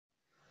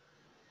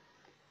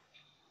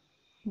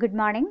Good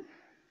morning.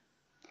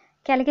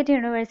 Calicut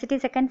University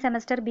second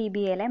semester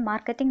BBA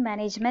marketing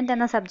management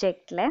എന്ന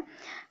സബ്ജക്റ്റിലെ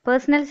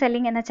personal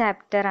selling എന്ന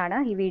ചാപ്റ്ററാണ്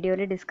ഈ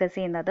വീഡിയോയിൽ ഡിസ്കസ്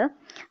ചെയ്യുന്നത്.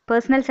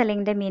 Personal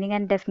സെല്ലിങ്ങിൻ്റെ meaning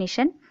and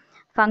definition,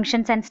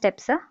 functions and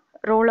steps,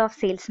 role of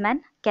salesman,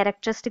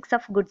 characteristics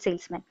of good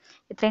salesman,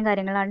 ഇത്രയും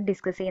കാര്യങ്ങളാണ്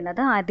discuss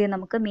ചെയ്യുന്നത്. ആദ്യം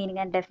നമുക്ക്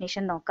മീനിങ് ആൻഡ്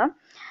ഡെഫിനിഷൻ നോക്കാം.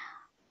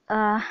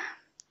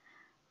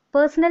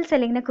 പേഴ്സണൽ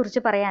സെല്ലിങ്ങിനെ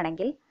കുറിച്ച്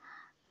പറയുകയാണെങ്കിൽ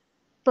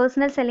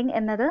പേഴ്സണൽ സെല്ലിംഗ്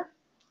എന്നത്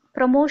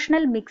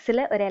പ്രൊമോഷണൽ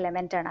മിക്സിലെ ഒരു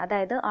എലമെൻ്റ് ആണ്.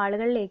 അതായത്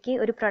ആളുകളിലേക്ക്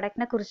ഒരു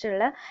പ്രൊഡക്റ്റിനെ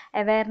കുറിച്ചുള്ള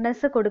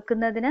അവയർനെസ്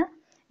കൊടുക്കുന്നതിന്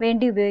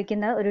വേണ്ടി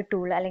ഉപയോഗിക്കുന്ന ഒരു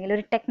ടൂൾ അല്ലെങ്കിൽ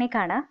ഒരു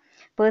ടെക്നിക്കാണ്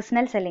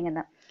പേഴ്സണൽ സെല്ലിംഗ്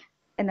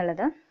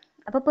എന്നുള്ളത്.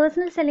 അപ്പോൾ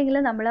പേഴ്സണൽ സെല്ലിങ്ങിൽ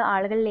നമ്മൾ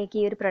ആളുകളിലേക്ക്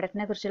ഈ ഒരു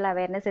പ്രൊഡക്റ്റിനെ കുറിച്ചുള്ള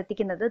അവയർനെസ്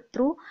എത്തിക്കുന്നത്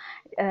ത്രൂ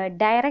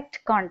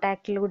ഡയറക്റ്റ്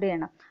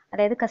കോൺടാക്റ്റിലൂടെയാണ്.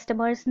 അതായത്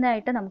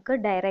കസ്റ്റമേഴ്സിനായിട്ട് നമുക്ക്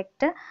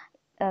ഡയറക്റ്റ്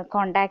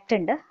കോൺടാക്റ്റ്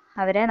ഉണ്ട്.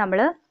 അവരെ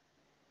നമ്മൾ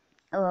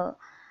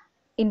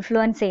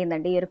ഇൻഫ്ലുവൻസ്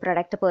ചെയ്യുന്നുണ്ട്. ഈ ഒരു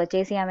പ്രൊഡക്റ്റ്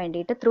പർച്ചേസ് ചെയ്യാൻ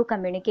വേണ്ടിയിട്ട് ത്രൂ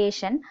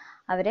കമ്മ്യൂണിക്കേഷൻ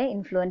അവരെ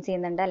ഇൻഫ്ലുവൻസ്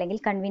ചെയ്യുന്നുണ്ട് അല്ലെങ്കിൽ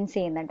കൺവിൻസ്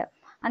ചെയ്യുന്നുണ്ട്.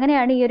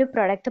 അങ്ങനെയാണ് ഈ ഒരു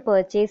പ്രൊഡക്റ്റ്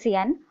പർച്ചേസ്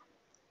ചെയ്യാൻ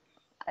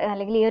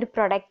അല്ലെങ്കിൽ ഈ ഒരു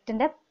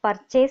പ്രൊഡക്റ്റിൻ്റെ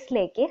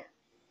പർച്ചേസിലേക്ക്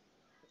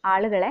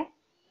ആളുകളെ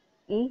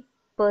ഈ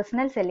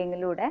പേഴ്സണൽ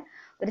സെല്ലിങ്ങിലൂടെ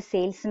ഒരു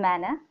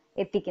സെയിൽസ്മാന്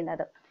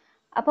എത്തിക്കുന്നത്.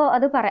 അപ്പോൾ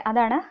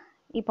അതാണ്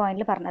ഈ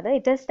പോയിന്റിൽ പറഞ്ഞത്.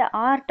 It is the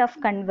art of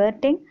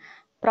converting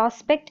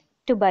prospect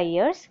to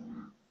buyers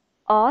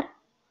or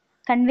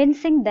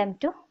convincing them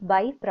to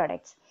by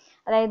products.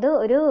 അതായത്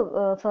ഒരു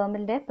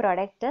ഫേമിൻ്റെ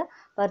പ്രൊഡക്റ്റ്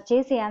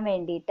പർച്ചേസ് ചെയ്യാൻ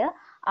വേണ്ടിയിട്ട്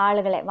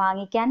ആളുകളെ,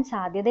 വാങ്ങിക്കാൻ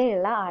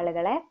സാധ്യതയുള്ള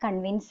ആളുകളെ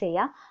കൺവിൻസ്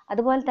ചെയ്യുക,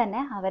 അതുപോലെ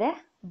തന്നെ അവരെ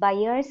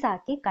ബയേഴ്സ്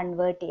ആക്കി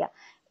കൺവേർട്ട് ചെയ്യുക.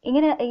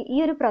 ഇങ്ങനെ ഈ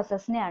ഒരു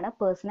പ്രോസസ്സിനെയാണ്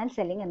പേഴ്സണൽ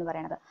സെല്ലിംഗ് എന്ന്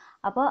പറയുന്നത്.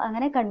 അപ്പോൾ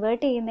അങ്ങനെ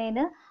കൺവേർട്ട്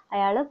ചെയ്യുന്നതിന്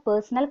അയാൾ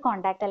പേഴ്സണൽ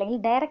കോണ്ടാക്ട്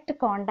അല്ലെങ്കിൽ ഡയറക്റ്റ്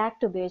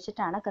കോണ്ടാക്ട്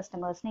ഉപയോഗിച്ചിട്ടാണ്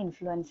കസ്റ്റമേഴ്സിനെ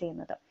ഇൻഫ്ലുവൻസ്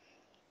ചെയ്യുന്നത്.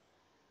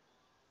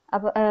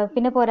 അപ്പോൾ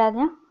പിന്നെ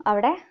പോരാതെ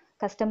അവിടെ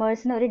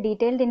കസ്റ്റമേഴ്സിന് ഒരു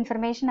ഡീറ്റെയിൽഡ്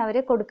ഇൻഫർമേഷൻ അവർ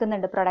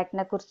കൊടുക്കുന്നുണ്ട്,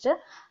 പ്രൊഡക്റ്റിനെ കുറിച്ച്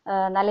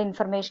നല്ല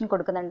ഇൻഫർമേഷൻ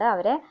കൊടുക്കുന്നുണ്ട്,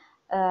 അവരെ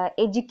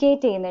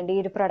എഡ്യൂക്കേറ്റ് ചെയ്യുന്നുണ്ട് ഈ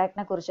ഒരു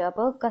പ്രൊഡക്റ്റിനെ കുറിച്ച്.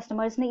 അപ്പോൾ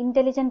കസ്റ്റമേഴ്സിന്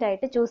ഇൻ്റലിജൻ്റ്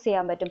ആയിട്ട് ചൂസ്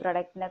ചെയ്യാൻ പറ്റും,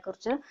 പ്രൊഡക്റ്റിനെ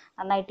കുറിച്ച്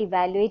നന്നായിട്ട്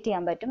ഇവാലുവേറ്റ്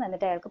ചെയ്യാൻ പറ്റും,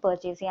 എന്നിട്ട് അയാൾക്ക്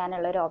പർച്ചേസ്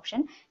ചെയ്യാനുള്ള ഒരു ഓപ്ഷൻ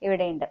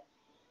ഇവിടെയുണ്ട്.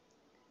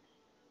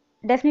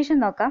 ഡെഫിനിഷൻ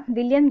നോക്കാം.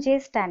 വില്യം ജെ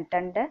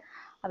സ്റ്റാൻട്ടന്റെ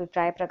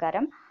അഭിപ്രായ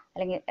പ്രകാരം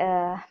അല്ലെങ്കിൽ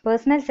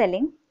personal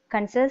selling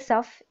consist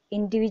of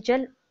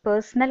individual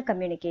personal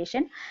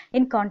communication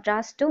in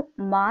contrast to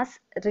mass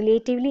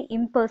relatively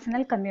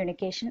impersonal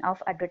communication of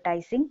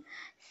advertising,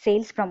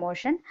 sales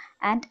promotion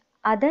and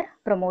other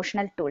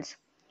promotional tools.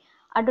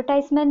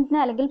 അഡ്വർടൈസ്മെന്റിന്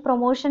അല്ലെങ്കിൽ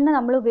പ്രൊമോഷന്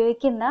നമ്മൾ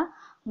ഉപയോഗിക്കുന്ന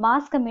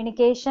മാസ്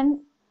കമ്മ്യൂണിക്കേഷൻ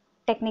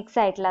ടെക്നിക്സ്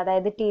ആയിട്ടുള്ള,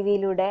 അതായത് ടി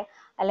വിയിലൂടെ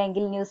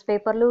അല്ലെങ്കിൽ ന്യൂസ്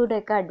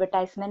പേപ്പറിലൂടെയൊക്കെ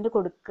അഡ്വർടൈസ്മെന്റ്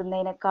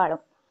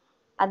കൊടുക്കുന്നതിനേക്കാളും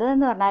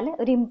അതെന്ന് പറഞ്ഞാൽ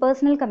ഒരു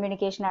ഇംപേഴ്സണൽ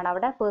കമ്മ്യൂണിക്കേഷൻ ആണ്.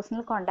 അവിടെ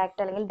പേഴ്സണൽ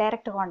കോണ്ടാക്ട് അല്ലെങ്കിൽ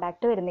ഡയറക്റ്റ്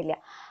കോണ്ടാക്ട് വരുന്നില്ല.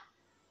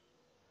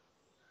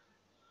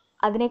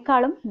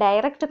 അതിനേക്കാളും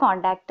ഡയറക്റ്റ്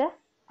കോണ്ടാക്റ്റ്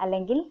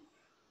അല്ലെങ്കിൽ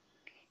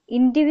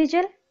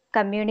ഇൻഡിവിജ്വൽ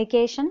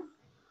കമ്മ്യൂണിക്കേഷൻ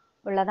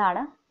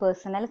ഉള്ളതാണ്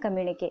പേഴ്സണൽ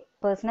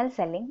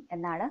സെല്ലിംഗ്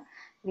എന്നാണ്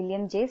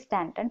വില്യം ജെ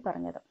സ്റ്റാൻട്ടൺ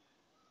പറഞ്ഞത്.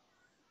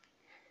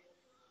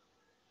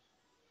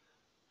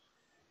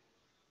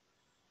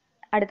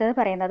 അടുത്തത്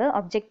പറയുന്നത്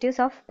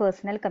ഒബ്ജക്റ്റീവ്സ് ഓഫ്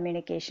പേഴ്സണൽ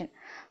കമ്മ്യൂണിക്കേഷൻ.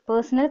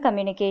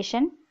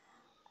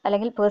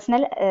 അല്ലെങ്കിൽ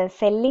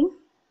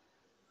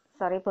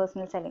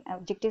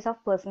objectives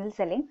of personal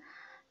selling.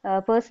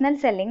 Personal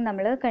selling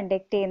നമ്മൾ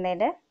കണ്ടക്ട്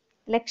ചെയ്യുന്നതിൻ്റെ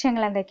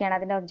ലക്ഷ്യങ്ങൾ എന്തൊക്കെയാണ്,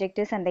 അതിൻ്റെ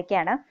ഒബ്ജക്റ്റീവ്സ്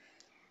എന്തൊക്കെയാണ്?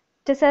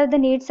 To serve the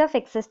needs of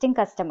existing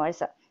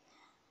customers.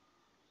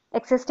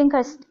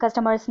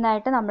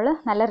 കസ്റ്റമേഴ്സിനായിട്ട് നമ്മൾ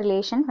നല്ല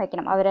റിലേഷൻ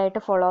വെക്കണം,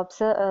 അവരായിട്ട് ഫോളോ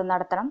അപ്സ്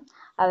നടത്തണം,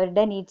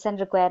 അവരുടെ നീഡ്സ്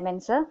ആൻഡ്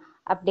റിക്വയർമെൻറ്റ്സ്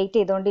അപ്ഡേറ്റ്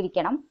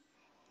ചെയ്തുകൊണ്ടിരിക്കണം.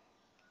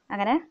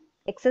 അങ്ങനെ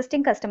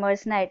എക്സിസ്റ്റിംഗ്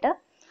കസ്റ്റമേഴ്സിനായിട്ട്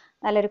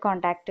നല്ലൊരു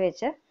കോണ്ടാക്ട്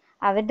വെച്ച്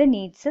അവരുടെ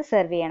നീഡ്സ്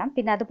സെർവ് ചെയ്യണം.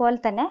 പിന്നെ അതുപോലെ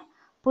തന്നെ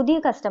പുതിയ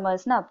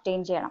കസ്റ്റമേഴ്സിനെ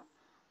ഒബ്റ്റെയിൻ ചെയ്യണം.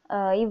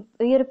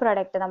 ഈ ഒരു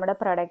നമ്മുടെ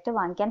പ്രൊഡക്റ്റ്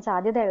വാങ്ങിക്കാൻ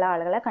സാധ്യതയുള്ള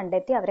ആളുകളെ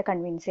കണ്ടെത്തി അവരെ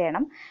കൺവിൻസ്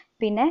ചെയ്യണം.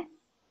 പിന്നെ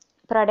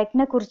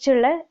പ്രൊഡക്റ്റിനെ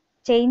കുറിച്ചുള്ള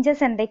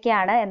ചേഞ്ചസ്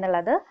എന്തൊക്കെയാണ്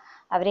എന്നുള്ളത്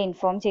അവരെ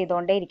ഇൻഫോം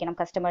ചെയ്തുകൊണ്ടേ ഇരിക്കണം,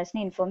 കസ്റ്റമേഴ്സിനെ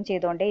ഇൻഫോം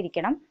ചെയ്തുകൊണ്ടേ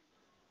ഇരിക്കണം.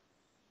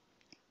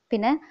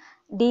 പിന്നെ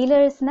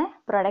ഡീലേഴ്സിനെ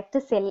പ്രൊഡക്റ്റ്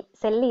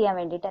സെല് ചെയ്യാൻ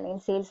വേണ്ടിയിട്ട്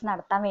അല്ലെങ്കിൽ സെയിൽസ്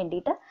നടത്താൻ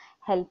വേണ്ടിയിട്ട്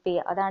ഹെൽപ്പ്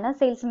ചെയ്യുക. അതാണ്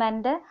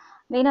സെയിൽസ്മാൻ്റെ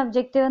മെയിൻ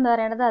ഒബ്ജക്റ്റീവ് എന്ന്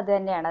പറയുന്നത്. അത്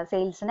തന്നെയാണ്,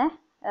 സെയിൽസിനെ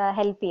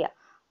ഹെൽപ്പ് ചെയ്യുക.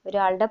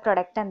 ഒരാളുടെ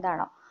പ്രൊഡക്റ്റ്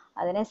എന്താണോ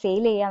അതിനെ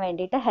സെയിൽ ചെയ്യാൻ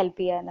വേണ്ടിയിട്ട് ഹെൽപ്പ്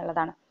ചെയ്യുക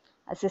എന്നുള്ളതാണ്,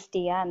 അസിസ്റ്റ്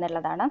ചെയ്യുക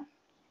എന്നുള്ളതാണ്.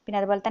 പിന്നെ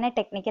അതുപോലെ തന്നെ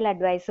ടെക്നിക്കൽ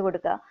അഡ്വൈസ്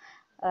കൊടുക്കുക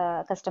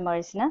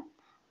കസ്റ്റമേഴ്സിന്.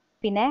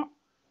 പിന്നെ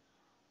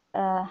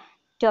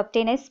to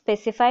obtain A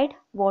specified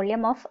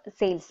volume of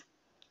sales,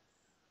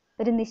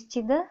 ഒരു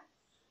നിശ്ചിത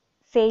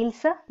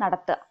സെയിൽസ്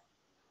നടത്തുക.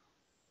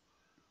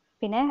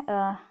 പിന്നെ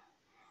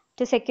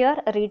to secure,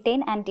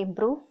 retain and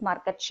improve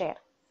market share.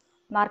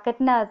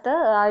 മാർക്കറ്റിനകത്ത്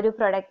ആ ഒരു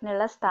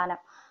പ്രൊഡക്റ്റിനുള്ള സ്ഥാനം,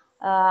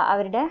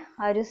 അവരുടെ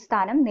ആ ഒരു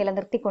സ്ഥാനം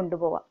നിലനിർത്തി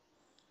കൊണ്ടുപോവുക.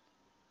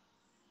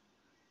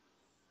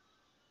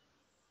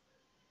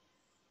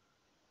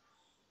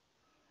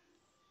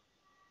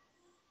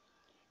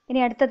 ഇനി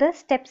അടുത്തത്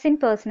സ്റ്റെപ്സ് ഇൻ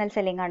പേഴ്സണൽ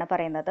സെല്ലിംഗ് ആണ്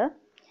പറയുന്നത്.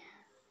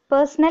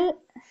 പേഴ്സണൽ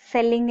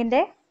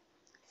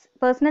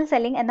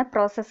സെല്ലിംഗ് എന്ന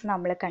പ്രോസസ്സ്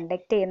നമ്മൾ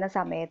കണ്ടക്ട് ചെയ്യുന്ന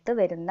സമയത്ത്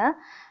വരുന്ന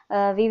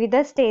വിവിധ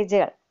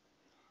സ്റ്റേജുകൾ.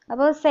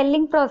 അപ്പോൾ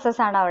സെല്ലിംഗ്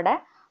പ്രോസസ്സാണ് അവിടെ.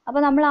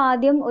 അപ്പോൾ നമ്മൾ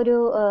ആദ്യം ഒരു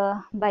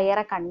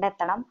ബയറെ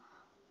കണ്ടെത്തണം,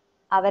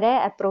 അവരെ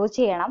അപ്രോച്ച്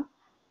ചെയ്യണം.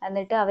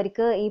 എന്നിട്ട്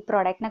അവർക്ക് ഈ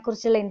പ്രൊഡക്റ്റിനെ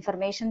കുറിച്ചുള്ള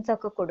ഇൻഫർമേഷൻസ്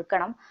ഒക്കെ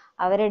കൊടുക്കണം.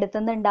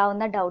 അവരെടുത്തുനിന്ന്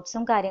ഉണ്ടാവുന്ന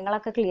ഡൗട്ട്സും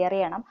കാര്യങ്ങളൊക്കെ ക്ലിയർ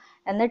ചെയ്യണം.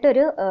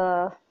 എന്നിട്ടൊരു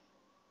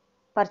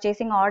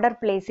പർച്ചേസിങ് ഓർഡർ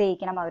പ്ലേസ്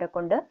ചെയ്യിക്കണം അവരെ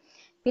കൊണ്ട്.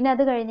 പിന്നെ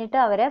അത് കഴിഞ്ഞിട്ട്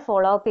അവരെ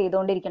ഫോളോ അപ്പ്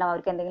ചെയ്തുകൊണ്ടിരിക്കണം,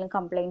 അവർക്ക് എന്തെങ്കിലും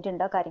കംപ്ലൈൻറ്റ്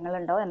ഉണ്ടോ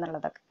കാര്യങ്ങളുണ്ടോ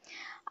എന്നുള്ളതൊക്കെ.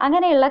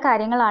 അങ്ങനെയുള്ള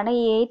കാര്യങ്ങളാണ്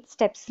ഈ 8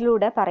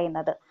 സ്റ്റെപ്സിലൂടെ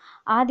പറയുന്നത്.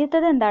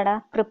 ആദ്യത്തേത് എന്താണ്?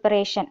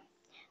 പ്രിപ്പറേഷൻ.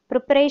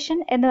 പ്രിപ്പറേഷൻ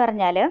എന്ന്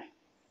പറഞ്ഞാൽ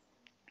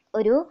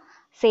ഒരു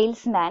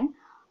സെയിൽസ്മാൻ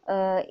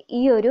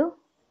ഈ ഒരു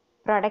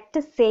പ്രൊഡക്റ്റ്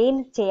സെയിൽ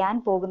ചെയ്യാൻ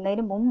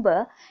പോകുന്നതിന് മുമ്പ്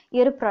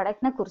ഈ ഒരു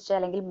പ്രൊഡക്റ്റിനെ കുറിച്ച്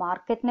അല്ലെങ്കിൽ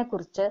മാർക്കറ്റിനെ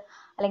കുറിച്ച്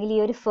അല്ലെങ്കിൽ ഈ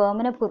ഒരു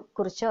ഫേമിനെ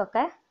കുറിച്ചോ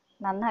ഒക്കെ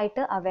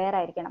നന്നായിട്ട് അവെയർ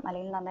ആയിരിക്കണം,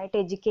 അല്ലെങ്കിൽ നന്നായിട്ട്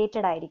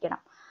എഡ്യൂക്കേറ്റഡ് ആയിരിക്കണം.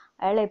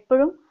 അയാൾ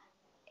എപ്പോഴും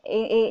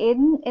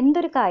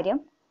എന്തൊരു കാര്യം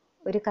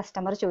ഒരു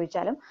കസ്റ്റമർ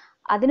ചോദിച്ചാലും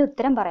അതിന്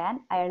ഉത്തരം പറയാൻ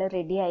അയാൾ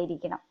റെഡി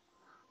ആയിരിക്കണം.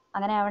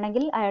 അങ്ങനെ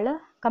ആവണമെങ്കിൽ അയാൾ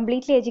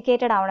കംപ്ലീറ്റ്ലി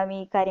എഡ്യൂക്കേറ്റഡ് ആവണം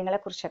ഈ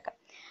കാര്യങ്ങളെക്കുറിച്ചൊക്കെ.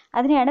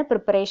 അതിനെയാണ്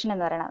പ്രിപ്പറേഷൻ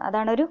എന്ന് പറയുന്നത്.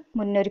 അതാണ് ഒരു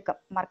മുന്നൊരുക്കം.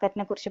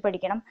 മാർക്കറ്റിനെ കുറിച്ച്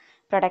പഠിക്കണം,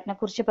 പ്രൊഡക്റ്റിനെ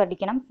കുറിച്ച്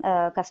പഠിക്കണം,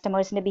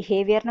 കസ്റ്റമേഴ്സിന്റെ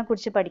ബിഹേവിയറിനെ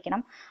കുറിച്ച്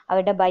പഠിക്കണം,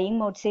 അവരുടെ ബൈയിങ്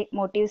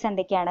മോട്ടീവ്സ്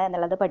എന്തൊക്കെയാണ്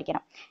എന്നുള്ളത്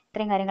പഠിക്കണം.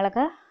 ഇത്രയും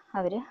കാര്യങ്ങളൊക്കെ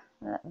അവർ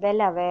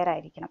വെൽ അവെയർ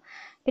ആയിരിക്കണം.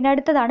 പിന്നെ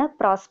അടുത്തതാണ്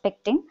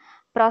പ്രോസ്പെക്റ്റിംഗ്.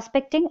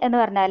 പ്രോസ്പെക്റ്റിംഗ് എന്ന്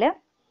പറഞ്ഞാൽ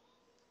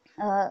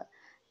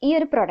ഈ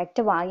ഒരു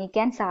പ്രൊഡക്റ്റ്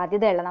വാങ്ങിക്കാൻ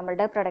സാധ്യതയുള്ള,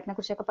 നമ്മളുടെ പ്രൊഡക്റ്റിനെ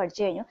കുറിച്ചൊക്കെ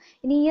പഠിച്ചു കഴിഞ്ഞു,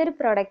 ഇനി ഈ ഒരു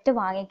പ്രൊഡക്റ്റ്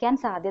വാങ്ങിക്കാൻ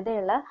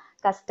സാധ്യതയുള്ള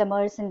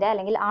കസ്റ്റമേഴ്സിന്റെ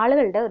അല്ലെങ്കിൽ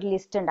ആളുകളുടെ ഒരു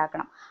ലിസ്റ്റ്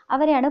ഉണ്ടാക്കണം.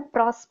 അവരെയാണ്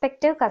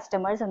പ്രോസ്പെക്റ്റീവ്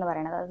കസ്റ്റമേഴ്സ് എന്ന്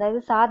പറയുന്നത്. അതായത്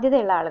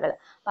സാധ്യതയുള്ള ആളുകൾ,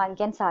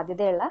 വാങ്ങിക്കാൻ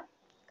സാധ്യതയുള്ള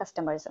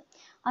കസ്റ്റമേഴ്സ്.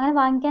 അങ്ങനെ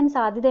വാങ്ങിക്കാൻ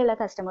സാധ്യതയുള്ള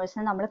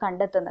കസ്റ്റമേഴ്സിനെ നമ്മൾ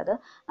കണ്ടെത്തുന്നത്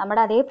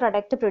നമ്മുടെ അതേ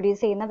പ്രൊഡക്റ്റ്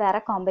പ്രൊഡ്യൂസ് ചെയ്യുന്ന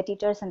വേറെ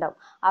കോമ്പറ്റീറ്റേഴ്സ് ഉണ്ടാവും.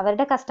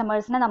 അവരുടെ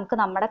കസ്റ്റമേഴ്സിനെ നമുക്ക്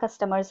നമ്മുടെ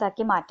കസ്റ്റമേഴ്സ്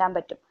ആക്കി മാറ്റാൻ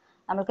പറ്റും.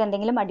 നമുക്ക്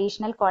എന്തെങ്കിലും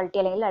അഡീഷണൽ ക്വാളിറ്റി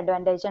അല്ലെങ്കിൽ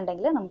അഡ്വാൻറ്റേജ്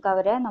ഉണ്ടെങ്കിൽ നമുക്ക്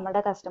അവരെ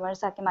നമ്മുടെ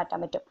കസ്റ്റമേഴ്സ് ആക്കി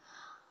മാറ്റാൻ പറ്റും.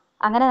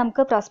 അങ്ങനെ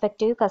നമുക്ക്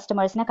പ്രോസ്പെക്റ്റീവ്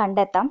കസ്റ്റമേഴ്സിനെ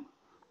കണ്ടെത്താം.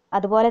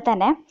 അതുപോലെ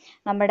തന്നെ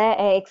നമ്മുടെ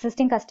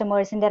എക്സിസ്റ്റിംഗ്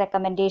കസ്റ്റമേഴ്സിന്റെ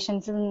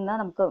റെക്കമെൻഡേഷൻസിൽ നിന്ന്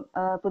നമുക്ക്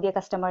പുതിയ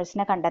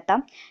കസ്റ്റമേഴ്സിനെ കണ്ടെത്താം.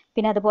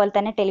 പിന്നെ അതുപോലെ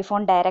തന്നെ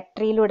ടെലിഫോൺ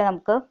ഡയറക്ടറിയിലൂടെ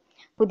നമുക്ക്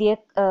പുതിയ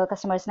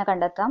കസ്റ്റമേഴ്സിനെ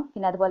കണ്ടെത്താം.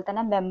 പിന്നെ അതുപോലെ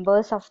തന്നെ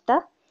മെമ്പേഴ്സ് ഓഫ് ദ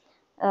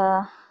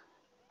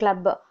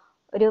ക്ലബ്ബ്,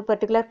 ഒരു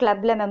പെർട്ടിക്കുലർ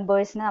ക്ലബിലെ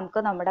മെമ്പേഴ്സിനെ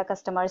നമുക്ക് നമ്മുടെ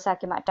കസ്റ്റമേഴ്സ്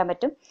ആക്കി മാറ്റാൻ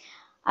പറ്റും.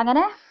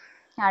 അങ്ങനെ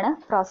ആണ്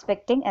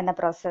പ്രോസ്പെക്റ്റിംഗ്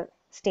എന്ന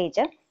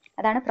സ്റ്റേജ്.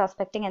 അതാണ്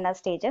പ്രോസ്പെക്റ്റിംഗ് എന്ന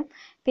സ്റ്റേജ്.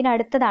 പിന്നെ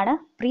അടുത്തതാണ്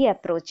പ്രീ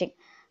അപ്രോച്ചിങ്.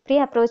 പ്രീ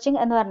അപ്രോച്ചിങ്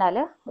എന്ന് പറഞ്ഞാൽ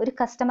ഒരു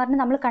കസ്റ്റമറിനെ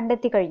നമ്മൾ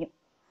കണ്ടെത്തി കഴിഞ്ഞു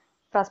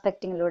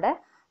പ്രോസ്പെക്റ്റിങ്ങിലൂടെ.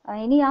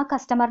 ഇനി ആ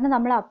കസ്റ്റമറിനെ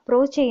നമ്മൾ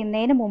അപ്രോച്ച്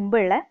ചെയ്യുന്നതിന്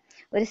മുമ്പുള്ള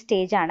ഒരു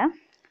സ്റ്റേജാണ്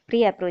പ്രീ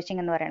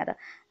അപ്രോച്ചിങ് എന്ന് പറയുന്നത്.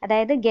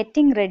 അതായത്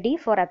ഗെറ്റിംഗ് റെഡി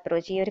ഫോർ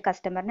അപ്രോച്ച്. ഈ ഒരു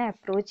കസ്റ്റമറിനെ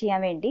അപ്രോച്ച്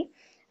ചെയ്യാൻ വേണ്ടി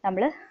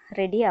നമ്മൾ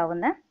റെഡി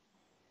ആവുന്ന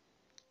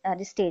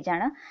ഒരു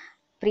സ്റ്റേജാണ്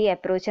പ്രീ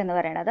അപ്രോച്ച് എന്ന്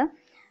പറയുന്നത്.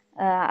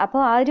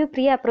 അപ്പോൾ ആ ഒരു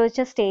പ്രീ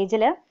അപ്രോച്ച്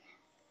സ്റ്റേജിൽ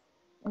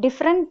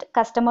ഡിഫറെൻറ്റ്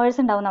കസ്റ്റമേഴ്സ്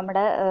ഉണ്ടാവും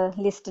നമ്മുടെ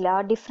ലിസ്റ്റിൽ. ആ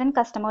ഡിഫറെൻറ്റ്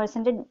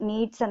കസ്റ്റമേഴ്സിൻ്റെ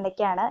നീഡ്സ്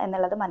എന്തൊക്കെയാണ്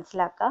എന്നുള്ളത്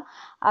മനസ്സിലാക്കുക.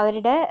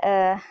 അവരുടെ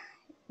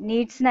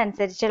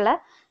നീഡ്സിനനുസരിച്ചുള്ള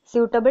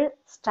സ്യൂട്ടബിൾ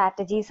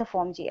സ്ട്രാറ്റജീസ്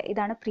ഫോം ചെയ്യുക.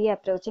 ഇതാണ് പ്രീ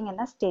അപ്രോച്ചിങ്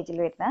എന്ന സ്റ്റേജിൽ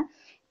വരുന്നത്.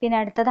 പിന്നെ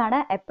അടുത്തതാണ്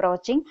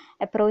അപ്രോച്ചിങ്.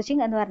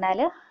 അപ്രോച്ചിങ് എന്ന്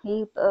പറഞ്ഞാൽ ഈ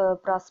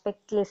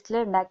പ്രോസ്പെക്ട് ലിസ്റ്റിൽ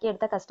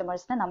ഉണ്ടാക്കിയെടുത്ത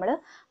കസ്റ്റമേഴ്സിനെ നമ്മൾ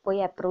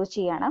പോയി അപ്രോച്ച്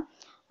ചെയ്യണം.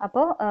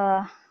 അപ്പോൾ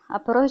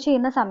അപ്രോച്ച്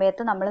ചെയ്യുന്ന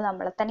സമയത്ത്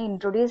നമ്മളെ തന്നെ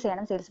ഇൻട്രൊഡ്യൂസ്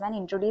ചെയ്യണം, സെയിൽസ്മാൻ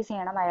ഇൻട്രൊഡ്യൂസ്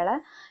ചെയ്യണം അയാളെ.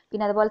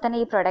 പിന്നെ അതുപോലെ തന്നെ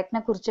ഈ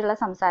പ്രൊഡക്റ്റിനെ കുറിച്ചുള്ള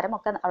സംസാരം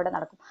ഒക്കെ അവിടെ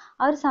നടക്കും.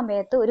 ആ ഒരു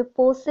സമയത്ത് ഒരു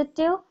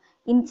പോസിറ്റീവ്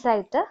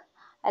ഇൻസൈറ്റ്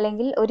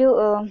അല്ലെങ്കിൽ ഒരു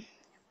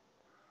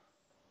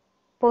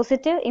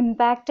പോസിറ്റീവ്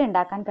ഇമ്പാക്റ്റ്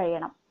ഉണ്ടാക്കാൻ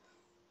കഴിയണം.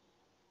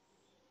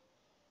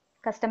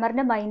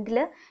 കസ്റ്റമറിന്റെ മൈൻഡിൽ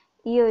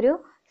ഈ ഒരു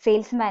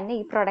സെയിൽസ്മാനിന്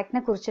ഈ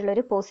പ്രൊഡക്റ്റിനെ കുറിച്ചുള്ള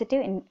ഒരു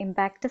പോസിറ്റീവ്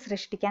ഇമ്പാക്റ്റ്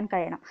സൃഷ്ടിക്കാൻ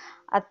കഴിയണം.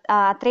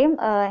 അത്രയും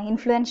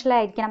ഇൻഫ്ലുവൻഷ്യൽ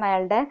ആയിരിക്കണം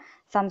അയാളുടെ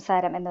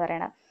സംസാരം എന്ന്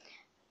പറയുന്നത്.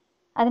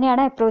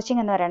 അതിനെയാണ്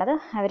അപ്രോച്ചിങ് എന്ന് പറയുന്നത്.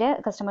 അവരെ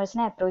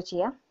കസ്റ്റമേഴ്സിനെ അപ്രോച്ച്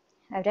ചെയ്യുക,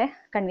 അവരെ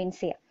കൺവിൻസ്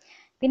ചെയ്യുക.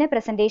 പിന്നെ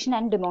പ്രസൻറ്റേഷൻ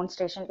ആൻഡ്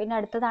ഡിമോൺസ്ട്രേഷൻ. പിന്നെ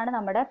അടുത്തതാണ്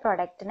നമ്മുടെ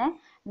പ്രൊഡക്റ്റിനെ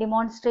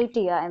ഡിമോൺസ്ട്രേറ്റ്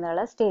ചെയ്യുക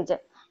എന്നുള്ള സ്റ്റേജ്.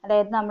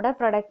 അതായത് നമ്മുടെ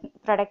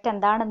പ്രൊഡക്റ്റ്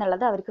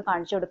എന്താണെന്നുള്ളത് അവർക്ക്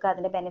കാണിച്ചു കൊടുക്കുക,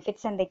 അതിൻ്റെ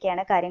ബെനിഫിറ്റ്സ്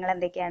എന്തൊക്കെയാണ്, കാര്യങ്ങൾ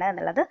എന്തൊക്കെയാണ്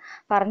എന്നുള്ളത്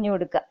പറഞ്ഞു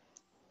കൊടുക്കുക.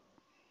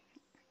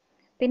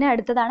 പിന്നെ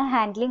അടുത്തതാണ്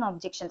ഹാൻഡ്ലിങ്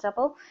ഒബ്ജെക്ഷൻസ്.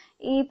 അപ്പോൾ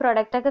ഈ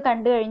പ്രൊഡക്റ്റൊക്കെ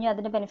കണ്ടു കഴിഞ്ഞു,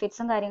 അതിൻ്റെ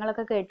ബെനിഫിറ്റ്സും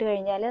കാര്യങ്ങളൊക്കെ കേട്ട്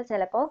കഴിഞ്ഞാൽ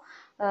ചിലപ്പോൾ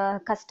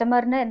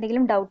കസ്റ്റമറിന്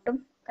എന്തെങ്കിലും ഡൗട്ടും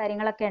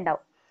കാര്യങ്ങളൊക്കെ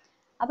ഉണ്ടാവും.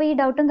 അപ്പോൾ ഈ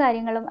ഡൗട്ടും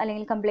കാര്യങ്ങളും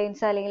അല്ലെങ്കിൽ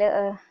കംപ്ലയിൻസ് അല്ലെങ്കിൽ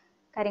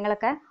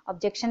കാര്യങ്ങളൊക്കെ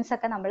ഒബ്ജെക്ഷൻസ്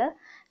ഒക്കെ നമ്മൾ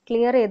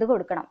ക്ലിയർ ചെയ്ത്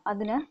കൊടുക്കണം.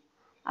 അതിന്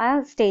ആ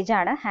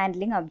സ്റ്റേജാണ്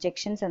ഹാൻഡ്ലിങ്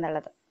ഒബ്ജെക്ഷൻസ്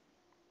എന്നുള്ളത്.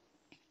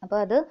 അപ്പോൾ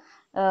അത്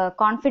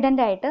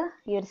കോൺഫിഡൻ്റ് ആയിട്ട്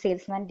ഈ ഒരു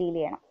സെയിൽസ്മാൻ ഡീൽ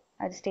ചെയ്യണം.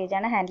 ആ ഒരു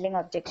സ്റ്റേജാണ് ഹാൻഡ്ലിങ്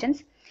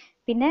ഒബ്ജെക്ഷൻസ്.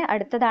 പിന്നെ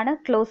അടുത്തതാണ്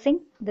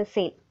closing the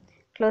sale.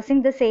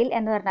 Closing the sale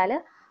എന്ന് പറഞ്ഞാൽ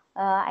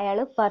അയാൾ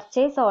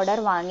പർച്ചേസ് ഓർഡർ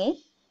വാങ്ങി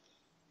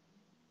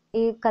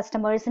ഈ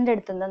കസ്റ്റമേഴ്സിൻ്റെ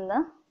അടുത്ത് നിന്ന്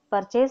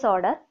പർച്ചേസ്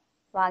ഓർഡർ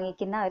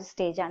വാങ്ങിക്കുന്ന ഒരു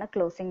സ്റ്റേജാണ്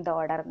ക്ലോസിങ് ദ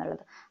ഓർഡർ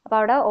എന്നുള്ളത്. അപ്പോൾ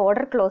അവിടെ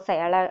ഓർഡർ ക്ലോസ്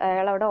ആയി,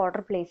 അയാൾ അവിടെ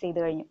ഓർഡർ പ്ലേസ് ചെയ്ത്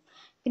കഴിഞ്ഞു.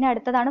 പിന്നെ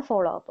അടുത്തതാണ്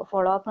ഫോളോ അപ്പ്.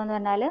 ഫോളോ അപ്പ് എന്ന്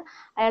പറഞ്ഞാൽ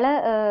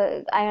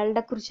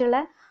അയാളുടെ കുറിച്ചുള്ള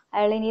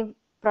ഇനി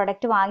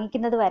പ്രൊഡക്റ്റ്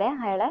വാങ്ങിക്കുന്നത് വരെ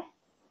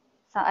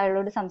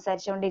അയാളോട്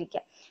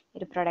സംസാരിച്ചുകൊണ്ടിരിക്കുക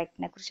ഒരു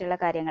പ്രൊഡക്റ്റിനെ കുറിച്ചുള്ള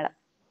കാര്യങ്ങൾ.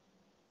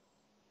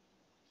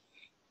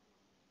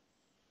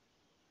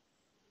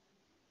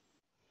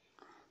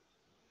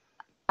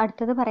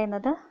 അടുത്തത്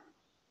പറയുന്നത്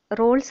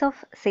Rolls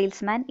of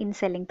salesman in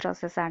selling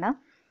പ്രോസസ്സാണ്.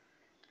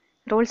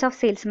 Rolls of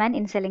salesman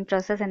in selling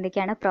process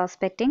എന്തൊക്കെയാണ്?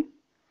 Prospecting,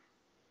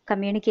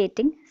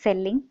 communicating,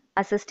 selling,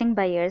 assisting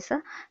buyers,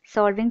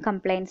 solving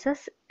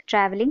compliances,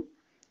 travelling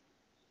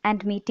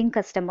and meeting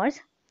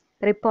customers,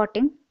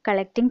 reporting,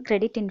 collecting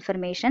credit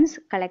informations,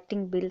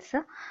 collecting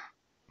bills,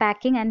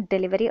 packing and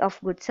delivery of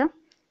goods,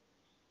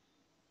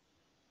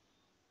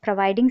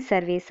 providing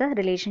service,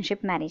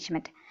 relationship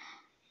management.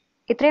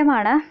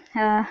 ഇത്രയുമാണ്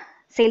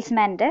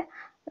സെയിൽസ്മാൻ്റെ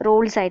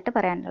Rolls ആയിട്ട്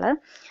പറയാനുള്ളത്.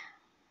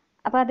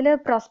 അപ്പോൾ അതിൽ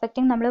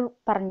prospecting നമ്മൾ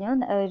പറഞ്ഞു,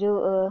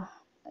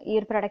 ഈ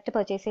ഒരു പ്രൊഡക്റ്റ്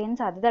പർച്ചേസ് ചെയ്യാൻ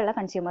സാധ്യതയുള്ള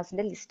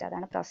കൺസ്യൂമേഴ്സിൻ്റെ ലിസ്റ്റ്,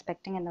 അതാണ്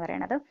പ്രോസ്പെക്റ്റിംഗ് എന്ന്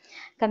പറയുന്നത്.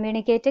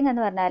 കമ്മ്യൂണിക്കേറ്റിംഗ്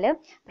എന്ന് പറഞ്ഞാൽ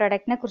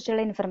പ്രൊഡക്റ്റിനെ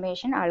കുറിച്ചുള്ള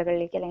ഇൻഫർമേഷൻ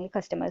ആളുകളിലേക്ക് അല്ലെങ്കിൽ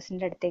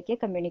കസ്റ്റമേഴ്സിൻ്റെ അടുത്തേക്ക്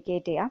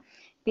കമ്മ്യൂണിക്കേറ്റ്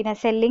ചെയ്യുക. പിന്നെ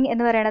സെല്ലിംഗ്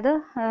എന്ന് പറയുന്നത്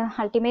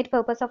അൾട്ടിമേറ്റ്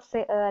പർപ്പസ്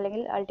ഓഫ്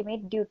അല്ലെങ്കിൽ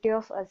അൾട്ടിമേറ്റ് ഡ്യൂട്ടി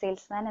ഓഫ്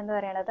സെയിൽസ്മാൻ എന്ന്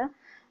പറയുന്നത്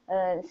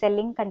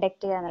സെല്ലിംഗ്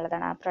കണ്ടക്ട് ചെയ്യുക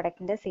എന്നുള്ളതാണ്, ആ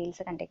പ്രൊഡക്റ്റിൻ്റെ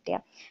സെയിൽസ് കണ്ടക്ട്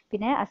ചെയ്യുക.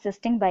 പിന്നെ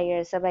അസിസ്റ്റിംഗ്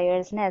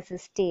ബയേഴ്സിനെ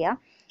അസിസ്റ്റ് ചെയ്യുക,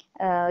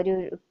 ഒരു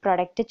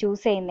പ്രൊഡക്റ്റ്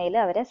ചൂസ് ചെയ്യുന്നതിൽ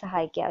അവരെ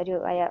സഹായിക്കുക,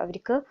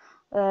 അവർക്ക്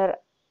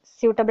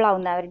സ്യൂട്ടബിൾ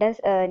ആവുന്ന അവരുടെ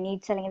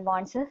നീഡ്സ് അല്ലെങ്കിൽ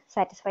വാണ്ട്സ്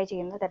സാറ്റിസ്ഫൈ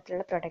ചെയ്യുന്ന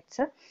തരത്തിലുള്ള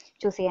പ്രൊഡക്ട്സ്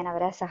ചൂസ് ചെയ്യാൻ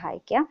അവരെ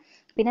സഹായിക്കുക.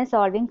 പിന്നെ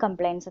സോൾവിങ്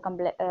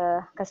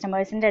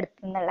കസ്റ്റമേഴ്സിൻ്റെ അടുത്ത്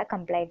നിന്നുള്ള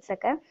കംപ്ലൈൻറ്റ്സ്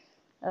ഒക്കെ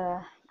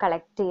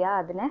കളക്ട് ചെയ്യുക,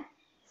 അതിനെ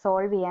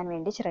സോൾവ് ചെയ്യാൻ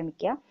വേണ്ടി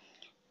ശ്രമിക്കുക.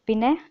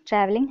 പിന്നെ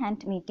ട്രാവലിംഗ്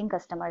ആൻഡ് മീറ്റിംഗ്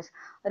കസ്റ്റമേഴ്സ്,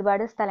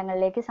 ഒരുപാട്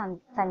സ്ഥലങ്ങളിലേക്ക്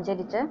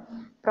സഞ്ചരിച്ച്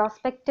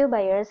പ്രോസ്പെക്റ്റീവ്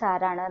ബയേഴ്സ്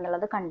ആരാണ്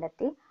എന്നുള്ളത്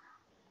കണ്ടെത്തി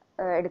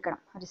എടുക്കണം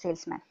ഒരു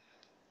സെയിൽസ്മാൻ.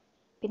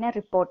 പിന്നെ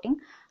റിപ്പോർട്ടിംഗ്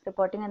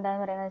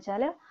എന്താണെന്ന് പറയുന്നത്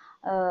വെച്ചാൽ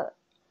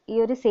ഈ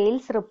ഒരു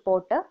സെയിൽസ്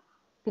റിപ്പോർട്ട്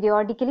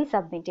പീരിയോഡിക്കലി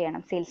സബ്മിറ്റ്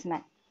ചെയ്യണം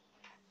സെയിൽസ്മാൻ.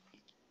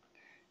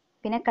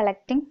 പിന്നെ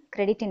collecting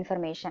credit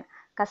information,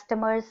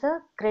 customers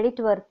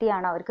credit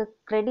വർത്തിയാണോ, അവർക്ക്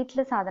ക്രെഡിറ്റിൽ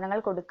സാധനങ്ങൾ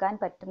കൊടുക്കാൻ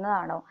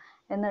പറ്റുന്നതാണോ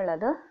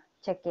എന്നുള്ളത്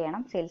ചെക്ക്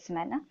ചെയ്യണം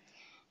സെയിൽസ്മാന്.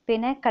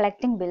 പിന്നെ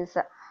കളക്ടിങ്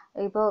ബിൽസ്,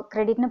 ഇപ്പോൾ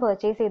ക്രെഡിറ്റിന്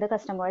പർച്ചേസ് ചെയ്ത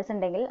കസ്റ്റമേഴ്സ്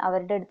ഉണ്ടെങ്കിൽ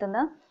അവരുടെ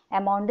അടുത്തുനിന്ന്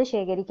എമൗണ്ട്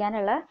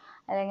ശേഖരിക്കാനുള്ള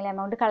അല്ലെങ്കിൽ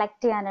എമൗണ്ട്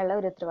കളക്ട് ചെയ്യാനുള്ള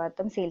ഒരു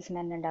ഉത്തരവാദിത്വം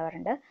സെയിൽസ്മാനിന്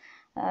ഉണ്ടാവാറുണ്ട്.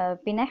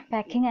 പിന്നെ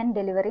packing and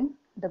delivering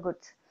the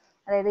goods,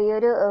 അതായത് ഈ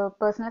ഒരു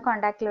പേഴ്സണൽ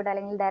കോൺടാക്റ്റിലൂടെ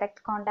അല്ലെങ്കിൽ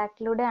ഡയറക്റ്റ്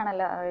കോൺടാക്റ്റിലൂടെ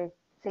ആണല്ലോ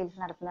സെയിൽസ്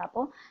നടത്തുന്നത്.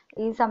 അപ്പോൾ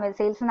ഈ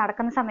സെയിൽസ്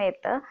നടക്കുന്ന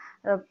സമയത്ത്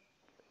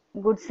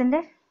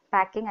ഗുഡ്സിൻ്റെ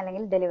പാക്കിംഗ്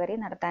അല്ലെങ്കിൽ ഡെലിവറി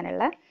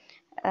നടത്താനുള്ള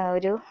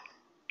ഒരു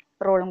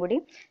റോളും കൂടി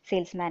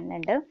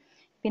സെയിൽസ്മാനുണ്ട്.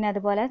 പിന്നെ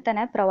അതുപോലെ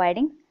തന്നെ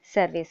പ്രൊവൈഡിങ്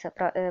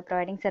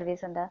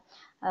സർവീസ് എന്താ,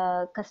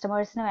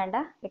 കസ്റ്റമേഴ്സിന് വേണ്ട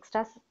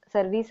എക്സ്ട്രാ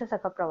സർവീസസ്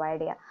ഒക്കെ പ്രൊവൈഡ്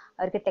ചെയ്യുക,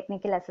 അവർക്ക്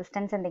ടെക്നിക്കൽ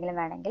അസിസ്റ്റൻസ് എന്തെങ്കിലും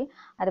വേണമെങ്കിൽ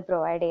അത്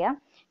പ്രൊവൈഡ്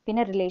ചെയ്യുക.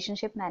 പിന്നെ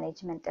റിലേഷൻഷിപ്പ്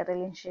മാനേജ്മെൻറ്റ്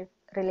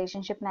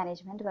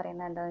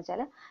പറയുന്നത് എന്താണെന്ന്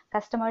വെച്ചാൽ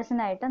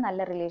കസ്റ്റമേഴ്സിനായിട്ട് നല്ല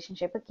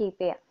റിലേഷൻഷിപ്പ്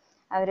കീപ്പ് ചെയ്യുക,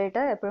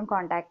 അവരായിട്ട് എപ്പോഴും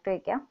കോൺടാക്റ്റ്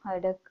വയ്ക്കുക,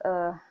 അവരുടെ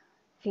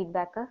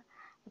ഫീഡ്ബാക്ക്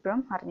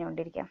എപ്പോഴും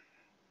അറിഞ്ഞുകൊണ്ടിരിക്കുക.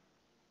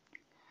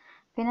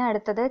 പിന്നെ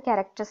അടുത്തത്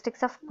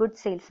characteristics of good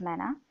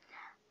സെയിൽസ്മാനാണ്.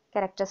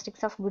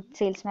 Characteristics of good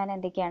salesman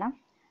എന്തൊക്കെയാണ്?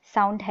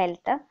 Sound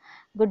health,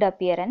 good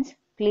appearance,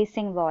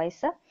 pleasing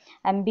voice,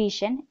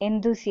 ambition,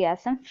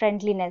 എന്തൂസിയാസം,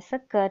 friendliness,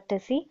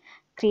 courtesy,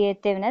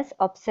 ക്രിയേറ്റീവ്നെസ്,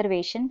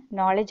 observation,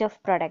 knowledge of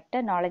product,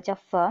 knowledge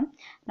of firm,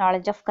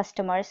 knowledge of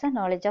customers,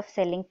 knowledge of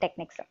selling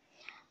techniques.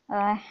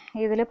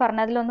 ഇതിൽ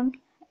പറഞ്ഞതിലൊന്നും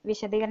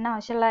വിശദീകരണം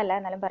ആവശ്യമുള്ളതല്ല,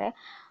 എന്നാലും പറയാം.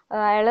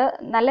 അയാൾ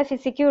നല്ല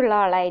ഫിസിക്കുള്ള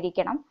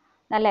ആളായിരിക്കണം,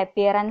 നല്ല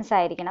അപ്പിയറൻസ്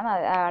ആയിരിക്കണം,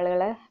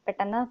 ആളുകളെ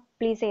പെട്ടെന്ന്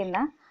പ്ലീസ്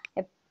ചെയ്യുന്ന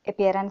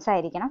അപ്പിയറൻസ്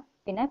ആയിരിക്കണം.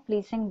 പിന്നെ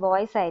പ്ലീസിങ്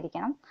വോയിസ്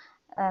ആയിരിക്കണം,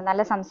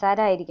 നല്ല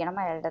സംസാരമായിരിക്കണം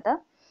അയാളുടേത്.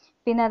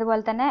 പിന്നെ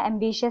അതുപോലെ തന്നെ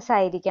അംബീഷ്യസ്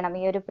ആയിരിക്കണം,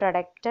 ഈ ഒരു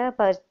പ്രൊഡക്റ്റ്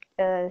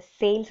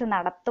സെയിൽസ്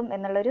നടത്തും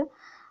എന്നുള്ളൊരു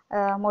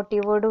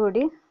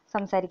മോട്ടീവോടുകൂടി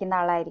സംസാരിക്കുന്ന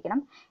ആളായിരിക്കണം.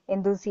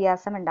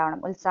 എന്തൂസിയാസം ഉണ്ടാവണം,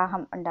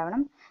 ഉത്സാഹം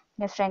ഉണ്ടാവണം.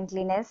 പിന്നെ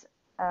ഫ്രണ്ട്ലിനെസ്,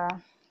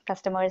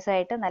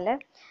 കസ്റ്റമേഴ്സായിട്ട് നല്ല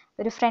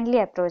ഒരു ഫ്രണ്ട്ലി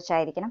അപ്രോച്ച്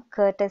ആയിരിക്കണം.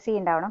 കേർട്ടസി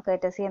ഉണ്ടാവണം.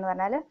 കേർട്ടസി എന്ന്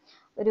പറഞ്ഞാൽ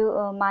ഒരു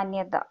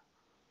മാന്യത,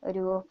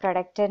 ഒരു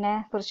പ്രൊഡക്റ്റിനെ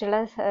കുറിച്ചുള്ള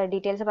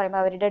ഡീറ്റെയിൽസ്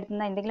പറയുമ്പോൾ അവരുടെ അടുത്ത്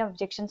നിന്ന് എന്തെങ്കിലും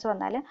ഒബ്ജെക്ഷൻസ്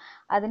വന്നാൽ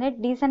അതിനെ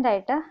ഡീസൻ്റ്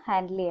ആയിട്ട്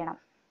ഹാൻഡിൽ ചെയ്യണം.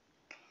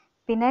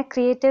 പിന്നെ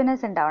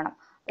ക്രിയേറ്റീവ്നെസ് ഉണ്ടാവണം,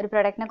 ഒരു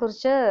പ്രൊഡക്റ്റിനെ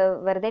കുറിച്ച്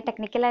വെറുതെ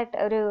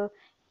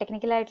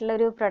ടെക്നിക്കലായിട്ടുള്ള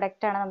ഒരു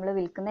പ്രൊഡക്റ്റാണ് നമ്മൾ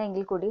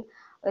വിൽക്കുന്നതെങ്കിൽ കൂടി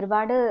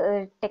ഒരുപാട്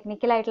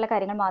ടെക്നിക്കലായിട്ടുള്ള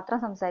കാര്യങ്ങൾ മാത്രം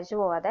സംസാരിച്ച്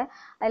പോവാതെ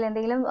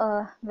അതിലെന്തെങ്കിലും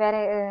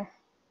വേറെ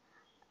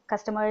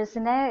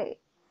കസ്റ്റമേഴ്സിനെ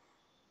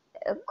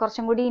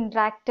കുറച്ചും കൂടി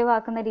ഇൻട്രാക്റ്റീവ്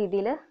ആക്കുന്ന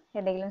രീതിയിൽ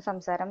എന്തെങ്കിലും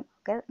സംസാരം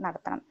ഒക്കെ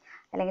നടത്തണം,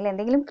 അല്ലെങ്കിൽ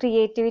എന്തെങ്കിലും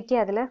ക്രിയേറ്റിവിറ്റി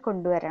അതിൽ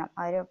കൊണ്ടുവരണം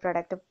ആ ഒരു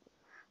പ്രൊഡക്റ്റ്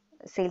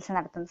സെയിൽസ്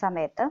നടത്തുന്ന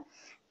സമയത്ത്.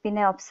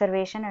 പിന്നെ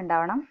ഒബ്സർവേഷൻ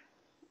ഉണ്ടാവണം,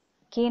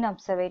 കീൻ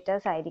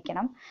ഒബ്സർവേറ്റേഴ്സ്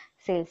ആയിരിക്കണം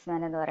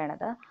സെയിൽസ്മാൻ എന്ന്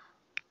പറയുന്നത്.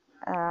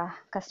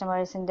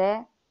 കസ്റ്റമേഴ്സിൻ്റെ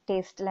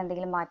ടേസ്റ്റിൽ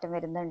എന്തെങ്കിലും മാറ്റം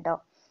വരുന്നുണ്ടോ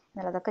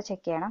എന്നുള്ളതൊക്കെ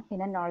ചെക്ക് ചെയ്യണം.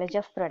 പിന്നെ നോളജ്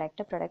ഓഫ്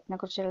പ്രൊഡക്റ്റിനെ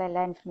കുറിച്ചുള്ള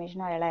എല്ലാ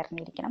ഇൻഫർമേഷനും അയാൾ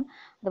അറിഞ്ഞിരിക്കണം,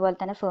 അതുപോലെ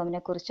തന്നെ ഫേമിനെ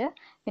കുറിച്ച്.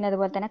 പിന്നെ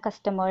അതുപോലെ തന്നെ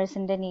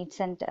കസ്റ്റമേഴ്സിൻ്റെ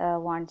നീഡ്സ് ആൻഡ്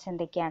വാണ്ട്സ്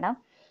എന്തൊക്കെയാണ്,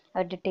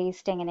 അവരുടെ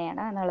ടേസ്റ്റ്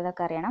എങ്ങനെയാണ്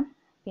എന്നുള്ളതൊക്കെ അറിയണം.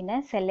 പിന്നെ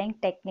സെല്ലിംഗ്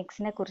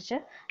ടെക്നിക്സിനെ കുറിച്ച്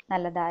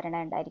നല്ല ധാരണ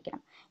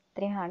ഉണ്ടായിരിക്കണം.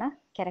 ഇത്രയുമാണ്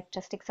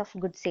ക്യാരക്ടറിസ്റ്റിക്സ് ഓഫ്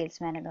ഗുഡ്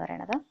സെയിൽസ്മാൻ എന്ന്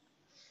പറയുന്നത്.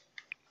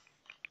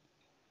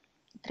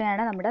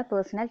 ഇത്രയാണ് നമ്മുടെ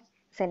പേഴ്സണൽ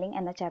സെല്ലിംഗ്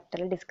എന്ന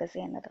ചാപ്റ്ററിൽ ഡിസ്കസ്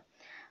ചെയ്യുന്നത്.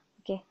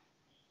 Okay,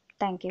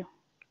 thank you.